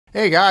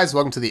Hey guys,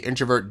 welcome to the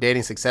Introvert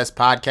Dating Success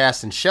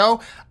Podcast and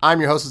Show. I'm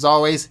your host as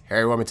always,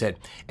 Harry Wilmington.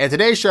 And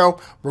today's show,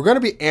 we're going to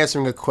be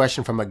answering a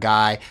question from a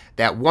guy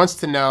that wants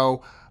to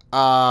know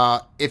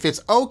if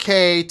it's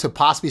okay to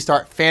possibly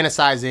start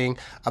fantasizing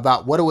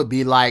about what it would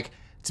be like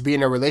to be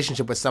in a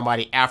relationship with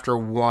somebody after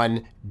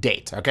one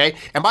date, okay?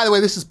 And by the way,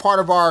 this is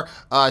part of our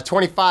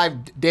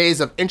 25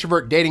 days of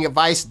introvert dating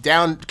advice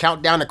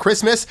countdown to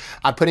Christmas.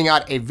 I'm putting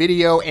out a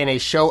video and a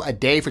show a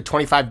day for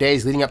 25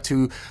 days leading up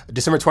to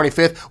December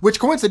 25th, which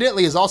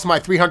coincidentally is also my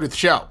 300th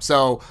show.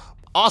 So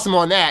awesome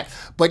on that.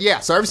 But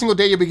yeah, so every single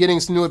day you'll be getting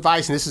some new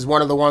advice, and this is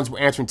one of the ones we're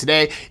answering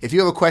today. If you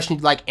have a question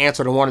you'd like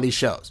answered on one of these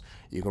shows,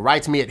 you can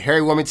write to me at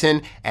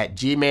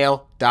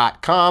HarryWilmington@gmail.com.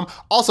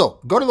 Also,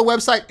 go to the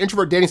website,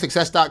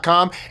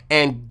 introvertdatingsuccess.com,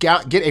 and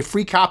get a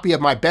free copy of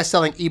my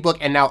best-selling ebook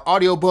and now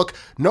audiobook,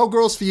 No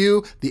Girls For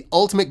You, The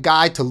Ultimate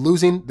Guide to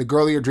Losing the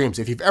Girl of Your Dreams.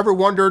 If you've ever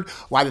wondered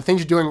why the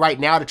things you're doing right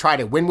now to try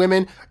to win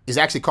women is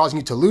actually causing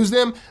you to lose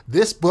them,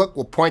 this book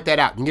will point that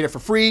out. You can get it for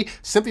free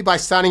simply by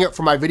signing up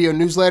for my video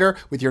newsletter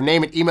with your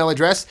name and email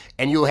address,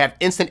 and you'll have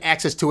instant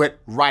access to it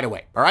right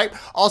away, all right?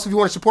 Also, if you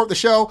want to support the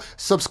show,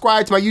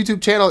 subscribe to my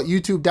YouTube channel at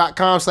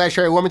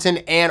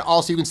youtube.com/HarryWilmington, and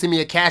also you can send me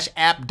a Cash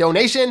App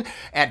donation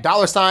at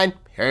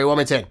 $Harry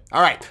Wilmington.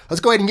 All right, let's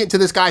go ahead and get into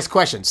this guy's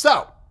question.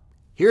 So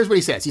here's what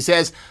he says. He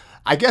says,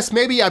 I guess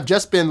maybe I've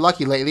just been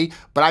lucky lately,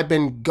 but I've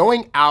been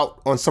going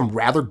out on some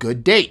rather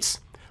good dates.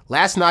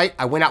 Last night,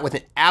 I went out with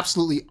an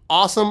absolutely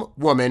awesome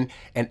woman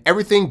and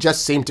everything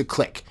just seemed to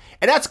click.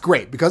 And that's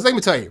great because let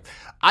me tell you,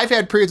 I've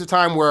had periods of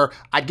time where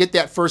I'd get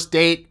that first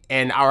date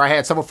or I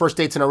had several first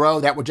dates in a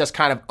row that were just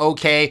kind of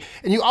okay.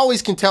 And you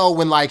always can tell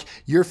when like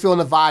you're feeling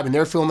the vibe and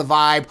they're feeling the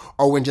vibe,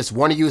 or when just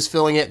one of you is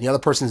feeling it and the other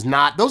person's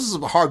not. Those are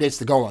some hard dates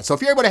to go on. So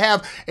if you're able to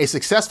have a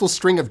successful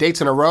string of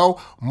dates in a row,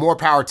 more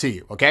power to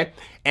you, okay?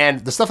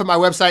 And the stuff at my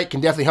website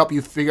can definitely help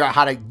you figure out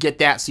how to get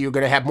that so you're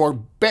gonna have more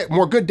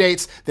good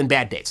dates than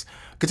bad dates.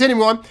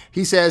 Continuing on,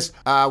 he says,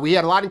 we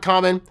had a lot in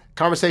common.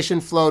 Conversation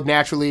flowed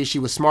naturally. She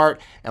was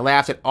smart and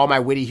laughed at all my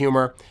witty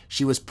humor.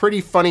 She was pretty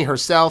funny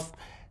herself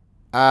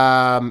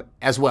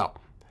as well.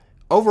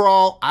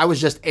 Overall, I was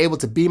just able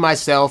to be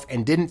myself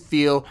and didn't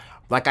feel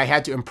like I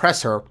had to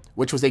impress her,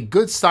 which was a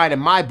good sign in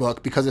my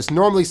book because it's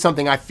normally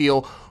something I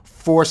feel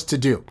forced to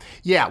do.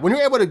 Yeah, when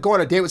you're able to go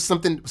on a date with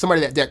somebody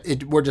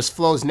where it just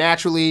flows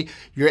naturally,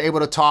 you're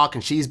able to talk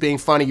and she's being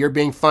funny, you're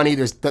being funny,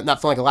 there's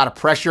not feeling like a lot of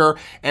pressure,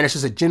 and it's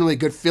just a genuinely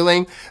good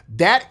feeling.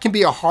 That can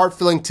be a hard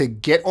feeling to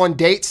get on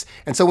dates,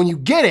 and so when you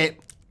get it,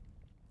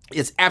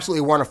 it's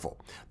absolutely wonderful.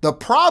 The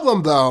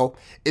problem though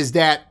is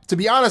that, to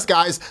be honest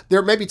guys,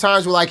 there may be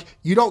times where like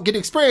you don't get to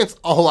experience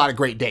a whole lot of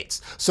great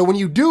dates. So when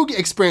you do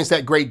experience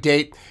that great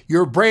date,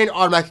 your brain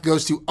automatically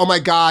goes to, oh my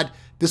God,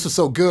 this was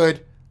so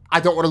good. I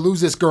don't want to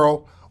lose this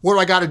girl. What do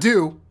I got to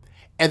do?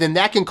 And then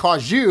that can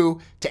cause you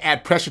to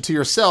add pressure to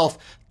yourself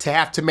to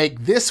have to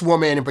make this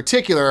woman in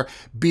particular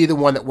be the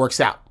one that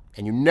works out.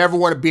 And you never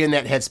want to be in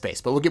that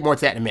headspace, but we'll get more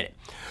to that in a minute.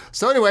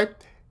 So anyway,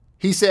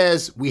 he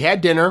says, we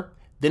had dinner,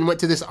 then went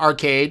to this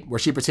arcade where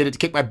she pretended to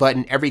kick my butt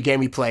in every game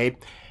we played,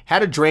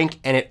 had a drink,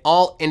 and it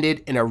all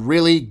ended in a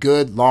really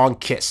good long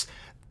kiss.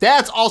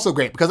 That's also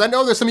great because I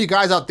know there's some of you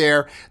guys out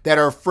there that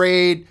are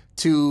afraid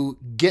to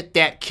get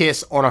that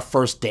kiss on a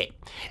first date.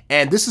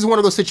 And this is one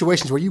of those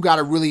situations where you got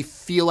to really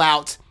feel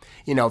out,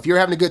 you know, if you're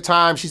having a good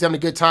time, she's having a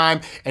good time,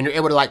 and you're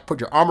able to like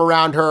put your arm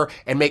around her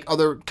and make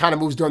other kind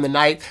of moves during the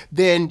night,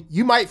 then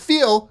you might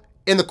feel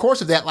in the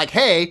course of that like,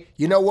 hey,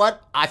 you know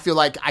what? I feel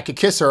like I could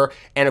kiss her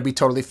and it'll be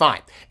totally fine.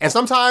 And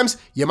sometimes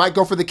you might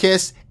go for the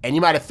kiss and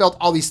you might have felt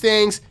all these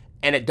things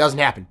and it doesn't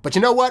happen. But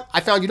you know what? I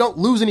found you don't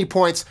lose any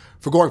points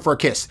for going for a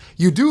kiss.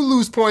 You do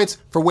lose points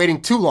for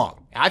waiting too long.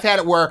 I've had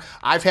it where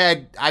I've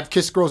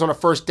kissed girls on a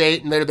first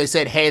date and later they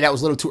said, hey, that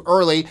was a little too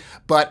early,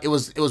 but it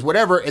was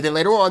whatever. And then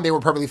later on, they were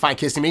perfectly fine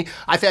kissing me.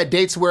 I've had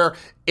dates where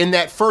in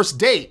that first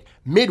date,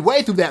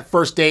 midway through that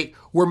first date,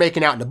 we're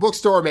making out in the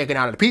bookstore, making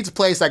out at a pizza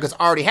place, like it's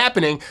already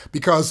happening,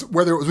 because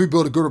whether it was we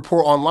built a good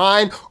rapport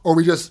online or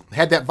we just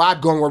had that vibe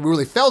going where we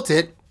really felt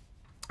it,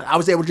 I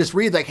was able to just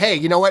read like, hey,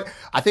 you know what?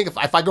 I think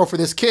if I go for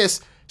this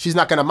kiss, she's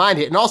not gonna mind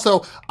it. And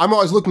also, I'm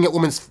always looking at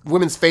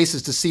women's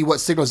faces to see what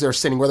signals they're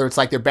sending, whether it's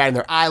like they're batting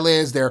their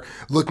eyelids, they're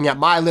looking at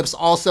my lips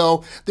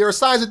also. There are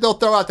signs that they'll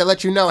throw out that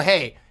let you know,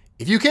 hey,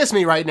 if you kiss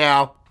me right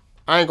now,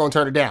 I ain't gonna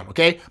turn it down,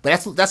 okay?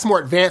 But that's more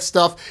advanced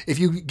stuff. If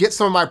you get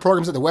some of my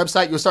programs at the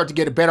website, you'll start to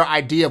get a better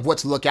idea of what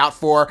to look out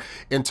for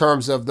in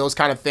terms of those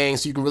kind of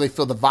things, so you can really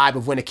feel the vibe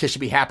of when a kiss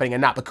should be happening and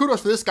not. But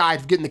kudos for this guy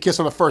for getting the kiss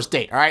on the first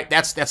date, all right?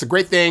 That's a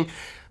great thing.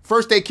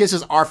 First date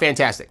kisses are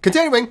fantastic.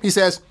 Continuing, he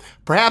says,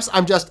 perhaps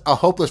I'm just a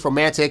hopeless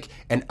romantic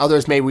and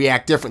others may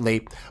react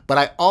differently, but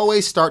I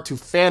always start to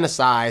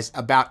fantasize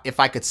about if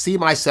I could see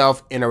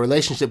myself in a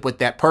relationship with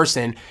that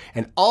person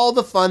and all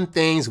the fun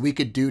things we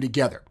could do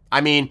together.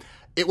 I mean,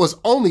 it was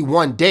only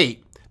one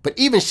date, but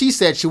even she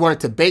said she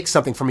wanted to bake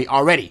something for me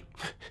already.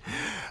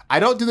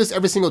 I don't do this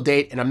every single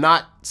date, and I'm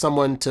not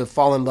someone to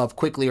fall in love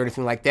quickly or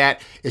anything like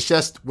that. It's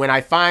just when I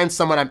find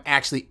someone I'm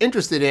actually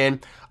interested in,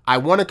 I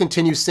want to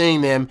continue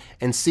seeing them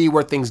and see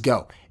where things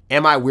go.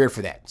 Am I weird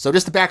for that? So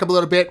just to back up a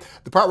little bit,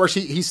 the part where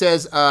she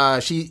says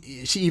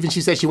she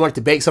said she wanted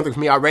to bake something for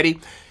me already.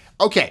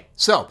 Okay,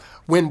 so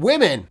when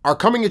women are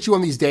coming at you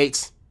on these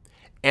dates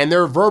and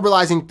they're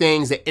verbalizing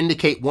things that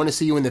indicate want to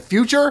see you in the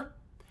future,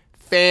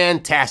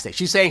 fantastic.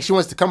 She's saying she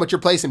wants to come at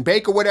your place and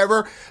bake or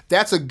whatever.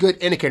 That's a good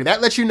indicator.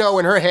 That lets you know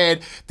in her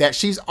head that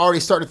she's already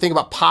starting to think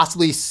about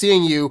possibly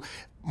seeing you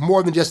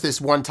more than just this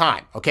one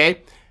time,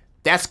 okay?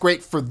 That's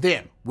great for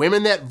them.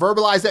 Women that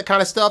verbalize that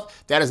kind of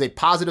stuff, that is a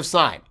positive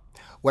sign.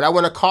 What I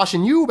want to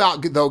caution you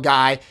about, though,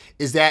 guy,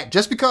 is that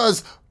just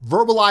because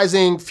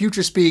verbalizing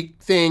future speak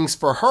things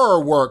for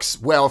her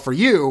works well for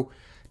you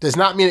does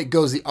not mean it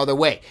goes the other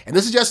way. And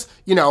this is just,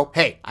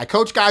 hey, I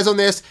coach guys on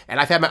this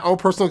and I've had my own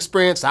personal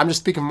experience. I'm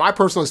just speaking from my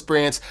personal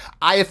experience.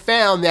 I have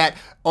found that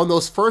on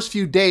those first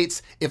few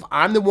dates, if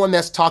I'm the one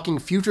that's talking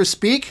future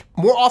speak,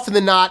 more often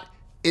than not,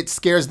 it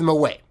scares them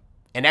away.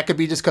 And that could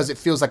be just because it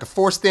feels like a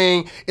forced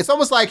thing. It's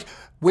almost like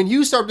when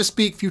you start to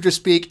speak future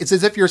speak, it's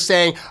as if you're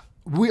saying,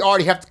 we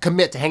already have to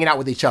commit to hanging out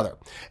with each other.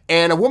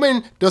 And a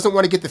woman doesn't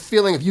want to get the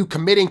feeling of you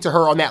committing to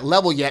her on that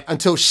level yet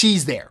until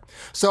she's there.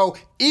 So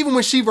even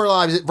when she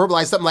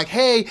verbalized something like,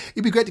 hey,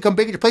 it'd be great to come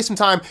bake at your place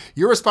sometime,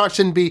 your response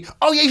shouldn't be,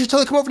 oh yeah, you should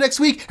totally come over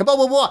next week and blah,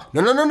 blah, blah.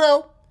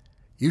 No.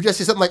 You just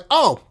say something like,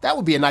 oh, that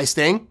would be a nice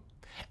thing.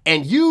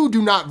 And you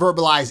do not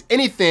verbalize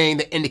anything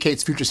that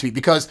indicates future speak,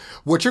 because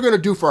what you're going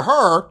to do for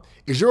her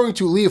is you're going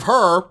to leave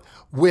her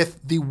with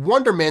the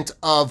wonderment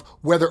of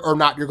whether or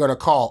not you're going to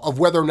call, of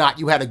whether or not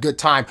you had a good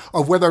time,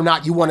 of whether or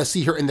not you want to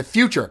see her in the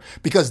future.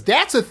 Because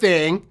that's a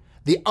thing,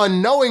 the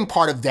unknowing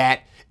part of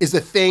that is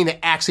the thing that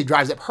actually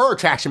drives up her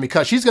attraction,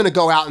 because she's going to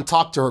go out and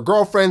talk to her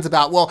girlfriends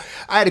about, well,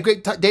 I had a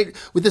great date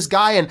with this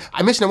guy and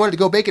I mentioned I wanted to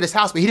go bake at his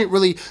house, but he didn't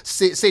really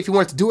say if he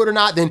wanted to do it or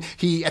not. Then at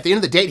the end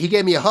of the date, he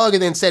gave me a hug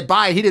and then said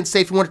bye. He didn't say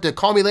if he wanted to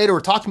call me later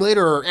or talk to me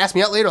later or ask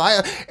me out later.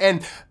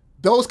 And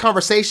those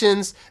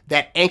conversations,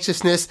 that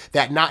anxiousness,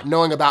 that not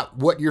knowing about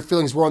what your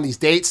feelings were on these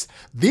dates,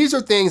 these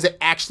are things that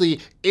actually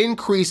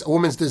increase a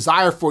woman's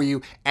desire for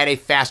you at a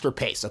faster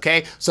pace,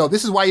 okay? So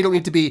this is why you don't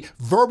need to be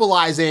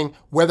verbalizing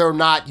whether or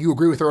not you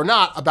agree with her or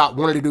not about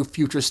wanting to do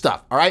future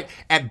stuff, all right?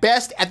 At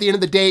best, at the end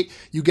of the date,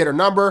 you get her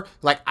number.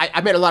 Like,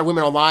 I met a lot of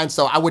women online,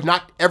 so I would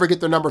not ever get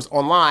their numbers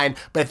online,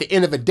 but at the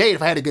end of a date,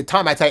 if I had a good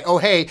time, I'd say, oh,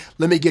 hey,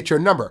 let me get your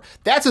number.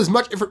 That's as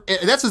much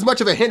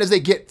of a hint as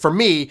they get from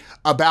me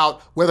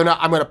about whether or not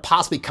I'm gonna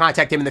possibly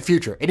contact them in the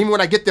future. And even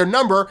when I get their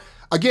number,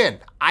 again,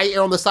 I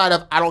err on the side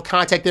of I don't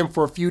contact them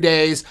for a few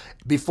days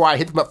before I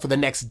hit them up for the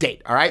next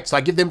date, all right? So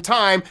I give them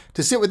time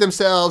to sit with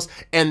themselves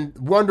and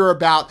wonder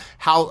about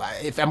how,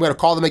 if I'm gonna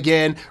call them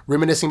again,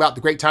 reminiscing about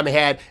the great time they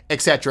had,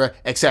 etc.,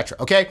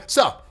 okay?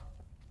 So,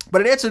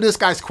 but in answer to this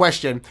guy's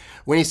question,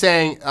 when he's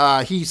saying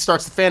he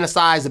starts to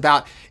fantasize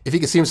about if he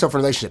can see himself in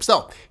a relationship.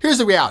 So here's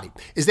the reality,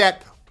 is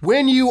that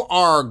when you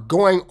are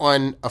going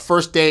on a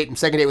first date and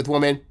second date with a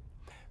woman,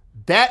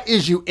 that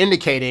is you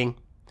indicating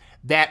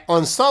that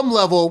on some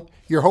level,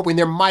 you're hoping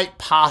there might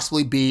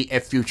possibly be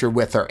a future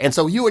with her. And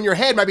so you in your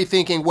head might be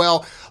thinking,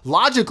 well,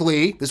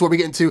 logically, this is where we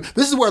get into,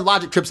 this is where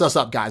logic trips us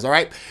up, guys, all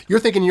right? You're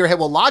thinking in your head,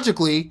 well,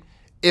 logically,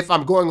 if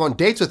I'm going on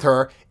dates with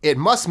her, it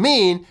must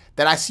mean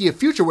that I see a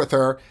future with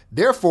her.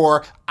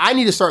 Therefore, I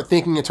need to start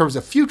thinking in terms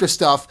of future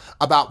stuff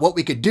about what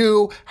we could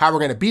do, how we're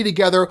gonna be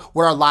together,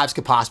 what our lives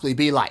could possibly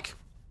be like.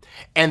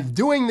 And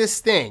doing this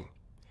thing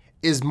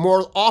is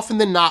more often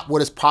than not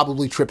what is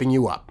probably tripping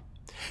you up.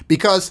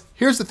 Because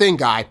here's the thing,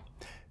 guy,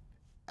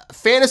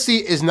 fantasy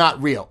is not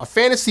real. A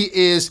fantasy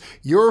is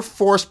your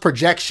forced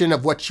projection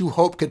of what you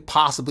hope could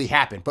possibly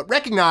happen. But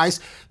recognize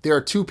there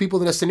are two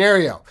people in a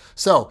scenario.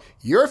 So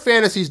your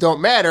fantasies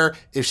don't matter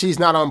if she's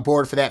not on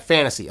board for that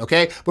fantasy,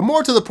 okay? But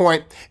more to the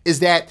point is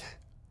that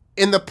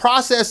in the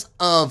process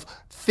of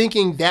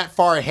thinking that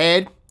far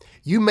ahead,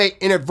 you may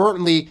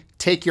inadvertently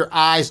take your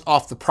eyes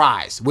off the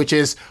prize, which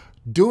is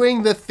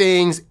doing the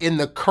things in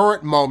the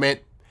current moment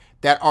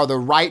that are the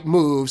right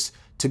moves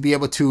to be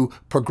able to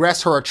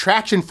progress her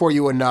attraction for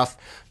you enough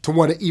to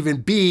want to even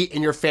be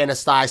in your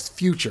fantasized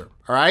future,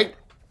 all right?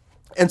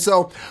 And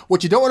so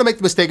what you don't want to make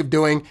the mistake of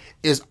doing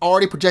is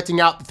already projecting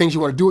out the things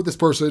you want to do with this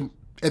person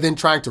and then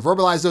trying to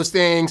verbalize those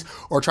things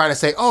or trying to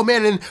say, oh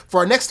man, and for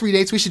our next 3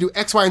 dates, we should do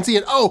X, Y, and Z.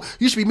 And oh,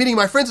 you should be meeting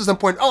my friends at some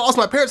point. Oh,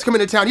 also my parents come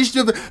into town. You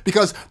should do that,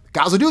 because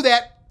guys will do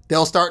that.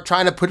 They'll start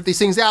trying to put these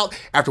things out.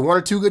 After 1 or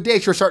 2 good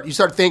dates, you start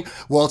to think,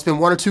 well, it's been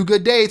 1 or 2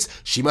 good dates.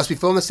 She must be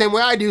feeling the same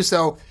way I do,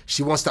 so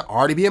she wants to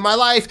already be in my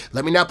life.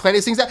 Let me now plan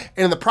these things out.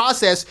 And in the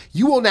process,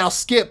 you will now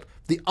skip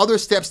the other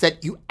steps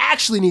that you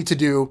actually need to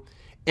do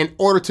in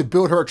order to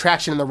build her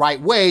attraction in the right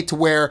way to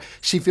where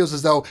she feels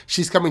as though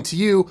she's coming to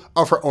you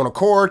of her own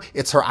accord.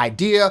 It's her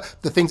idea,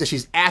 the things that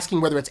she's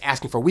asking, whether it's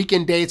asking for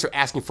weekend dates or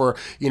asking for,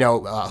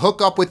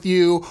 hook up with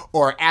you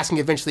or asking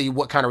eventually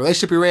what kind of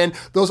relationship you're in.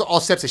 Those are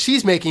all steps that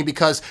she's making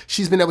because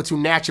she's been able to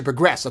naturally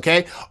progress,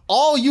 okay?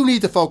 All you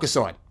need to focus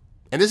on,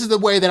 and this is the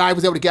way that I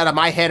was able to get out of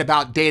my head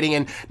about dating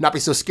and not be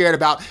so scared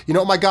about,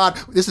 oh my God,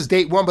 this is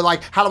date 1, but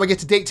like, how do I get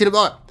to date 10?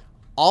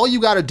 All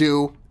you gotta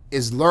do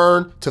is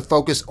learn to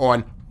focus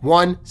on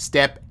 1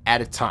 step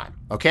at a time,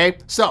 okay?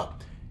 So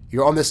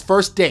you're on this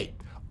first date.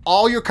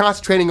 all you're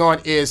concentrating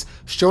on is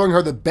showing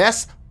her the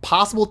best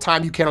possible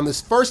time you can on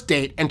this first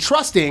date and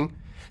trusting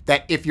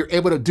that if you're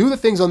able to do the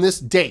things on this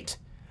date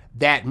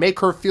that make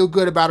her feel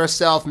good about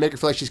herself, make her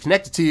feel like she's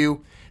connected to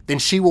you, then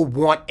she will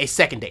want a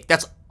second date.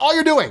 That's all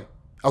you're doing,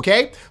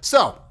 okay?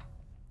 So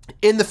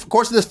in the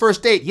course of this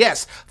first date,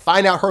 yes,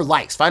 find out her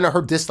likes, find out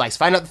her dislikes,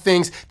 find out the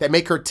things that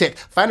make her tick,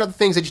 find out the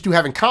things that you two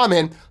have in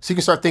common so you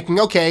can start thinking,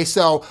 okay,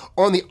 so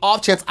on the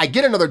off chance I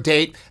get another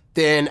date,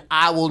 then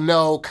I will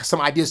know some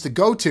ideas to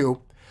go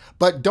to.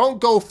 But don't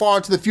go far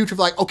into the future of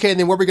like, okay, and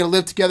then where we're gonna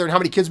live together and how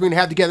many kids we're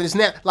gonna have together, isn't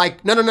that?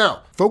 Like, no.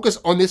 Focus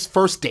on this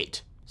first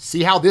date.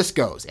 See how this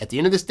goes. At the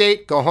end of this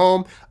date, go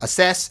home,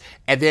 assess,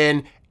 and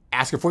then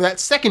ask her for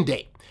that second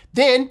date.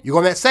 Then you go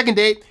on that second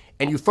date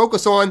and you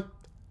focus on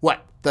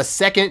what? The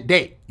second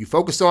date. You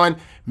focus on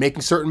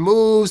making certain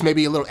moves,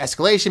 maybe a little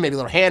escalation, maybe a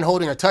little hand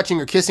holding or touching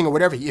or kissing or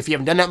whatever, if you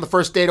haven't done that on the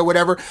first date or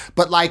whatever.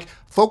 But like,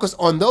 focus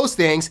on those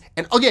things.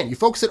 And again, you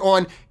focus it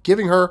on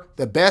giving her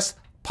the best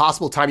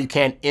possible time you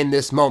can in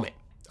this moment,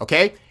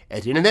 okay?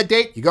 At the end of that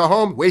date, you go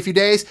home, wait a few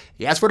days,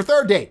 you ask for the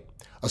third date.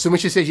 Assuming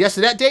she says yes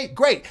to that date,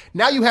 great.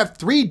 Now you have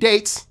 3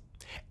 dates,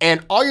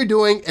 and all you're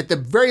doing, at the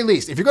very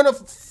least, if you're gonna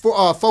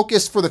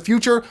focus for the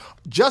future,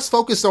 just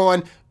focus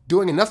on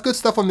doing enough good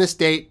stuff on this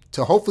date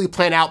to hopefully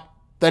plan out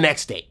the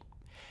next date.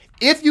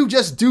 If you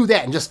just do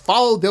that and just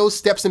follow those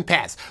steps and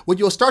paths, what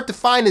you'll start to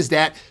find is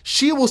that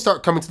she will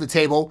start coming to the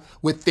table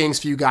with things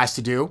for you guys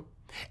to do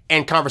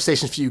and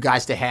conversations for you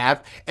guys to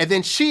have. And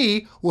then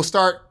she will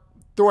start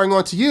throwing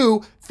onto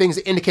you things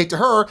that indicate to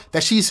her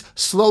that she's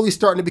slowly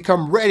starting to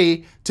become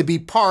ready to be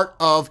part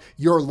of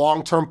your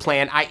long-term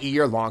plan, i.e.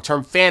 your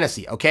long-term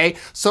fantasy, okay?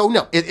 So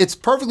no, it's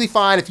perfectly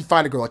fine if you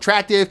find a girl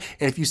attractive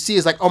and if you see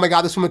it's like, oh my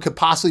God, this woman could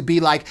possibly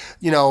be like,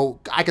 you know,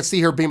 I could see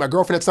her being my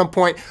girlfriend at some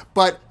point,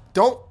 but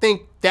don't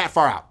think that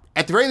far out.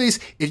 At the very least,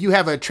 if you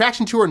have an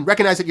attraction to her and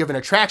recognize that you have an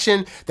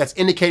attraction that's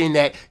indicating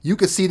that you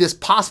could see this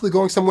possibly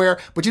going somewhere,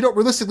 but you don't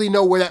realistically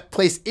know where that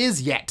place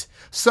is yet.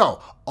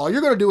 So all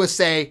you're gonna do is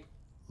say,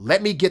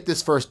 let me get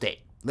this first date.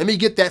 Let me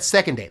get that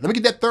second date. Let me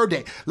get that third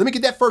date. Let me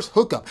get that first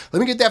hookup. Let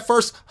me get that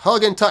first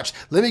hug and touch.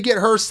 Let me get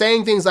her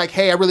saying things like,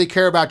 hey, I really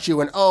care about you.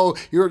 And oh,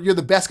 you're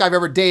the best guy I've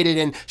ever dated.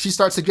 And she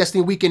starts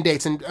suggesting weekend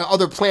dates and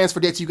other plans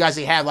for dates you guys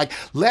have. Like,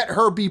 let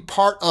her be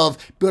part of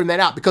building that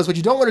out. Because what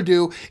you don't want to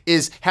do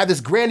is have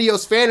this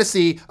grandiose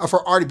fantasy of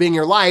her already being in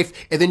your life.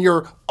 And then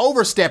you're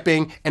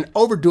overstepping and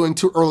overdoing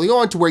too early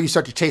on to where you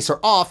start to chase her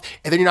off.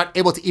 And then you're not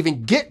able to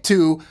even get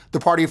to the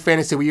part of your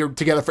fantasy where you're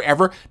together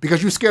forever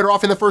because you scared her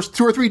off in the first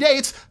 2 or 3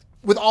 dates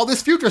with all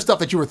this future stuff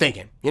that you were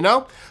thinking, you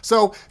know?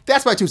 So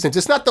that's my 2 cents.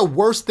 It's not the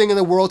worst thing in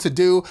the world to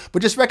do,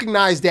 but just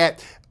recognize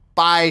that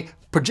by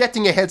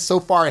projecting ahead so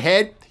far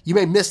ahead, you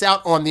may miss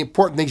out on the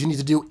important things you need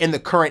to do in the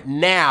current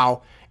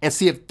now and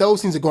see if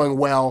those things are going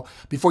well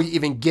before you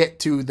even get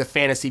to the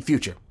fantasy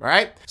future, all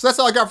right? So that's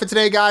all I got for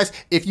today, guys.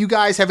 If you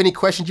guys have any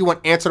questions you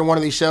want answered on one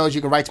of these shows, you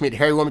can write to me at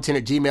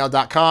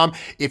HarryWilmington@gmail.com.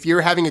 If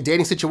you're having a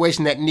dating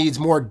situation that needs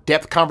more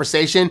depth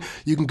conversation,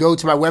 you can go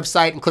to my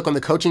website and click on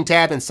the coaching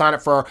tab and sign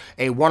up for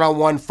a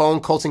one-on-one phone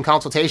coaching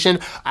consultation.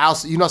 You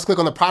can also click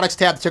on the products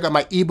tab to check out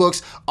my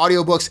eBooks,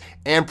 audiobooks,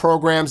 and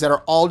programs that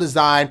are all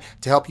designed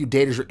to help you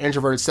date as your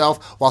introverted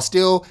self while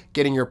still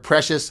getting your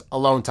precious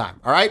alone time,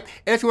 all right?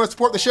 And if you want to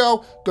support the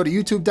show, go to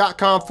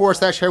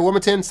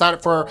youtube.com/HarryWilmington, sign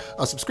up for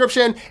a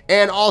subscription,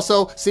 and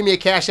also send me a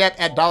Cash App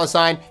at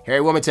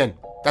 $HarryWilmington.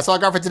 That's all I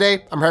got for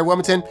today. I'm Harry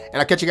Wilmington,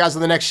 and I'll catch you guys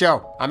on the next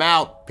show. I'm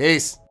out.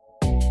 Peace.